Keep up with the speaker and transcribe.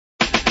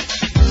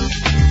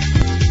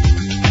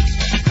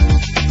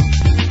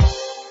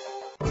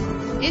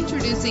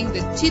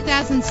Introducing the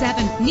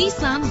 2007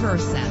 Nissan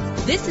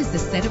Versa. This is the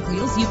set of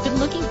wheels you've been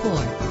looking for.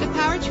 The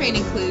powertrain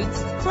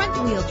includes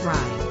front-wheel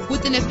drive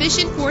with an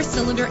efficient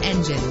 4-cylinder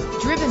engine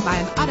driven by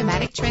an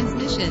automatic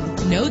transmission.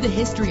 Know the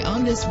history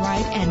on this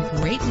ride and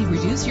greatly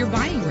reduce your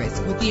buying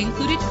risk with the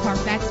included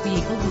Carfax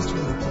Vehicle History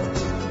Report.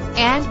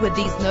 And with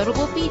these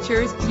notable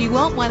features, you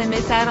won't want to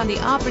miss out on the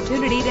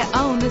opportunity to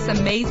own this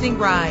amazing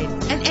ride.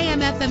 An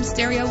AM/FM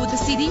stereo with a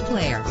CD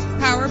player,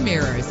 power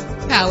mirrors,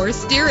 power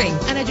steering,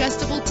 an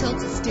adjustable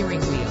tilt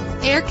steering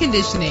wheel, air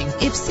conditioning.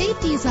 If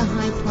safety is a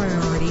high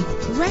priority,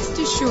 rest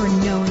assured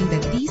knowing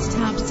that these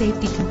top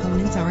safety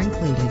components are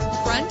included.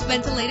 Front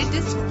ventilated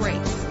disc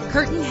brakes,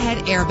 curtain head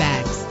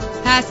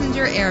airbags,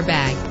 passenger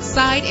airbag,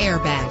 side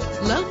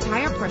airbag, low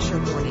tire pressure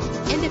warning,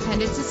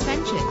 independent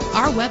suspension.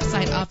 Our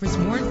website offers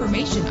more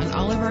information on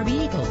all of our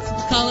vehicles.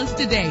 Call us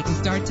today to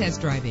start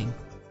test driving.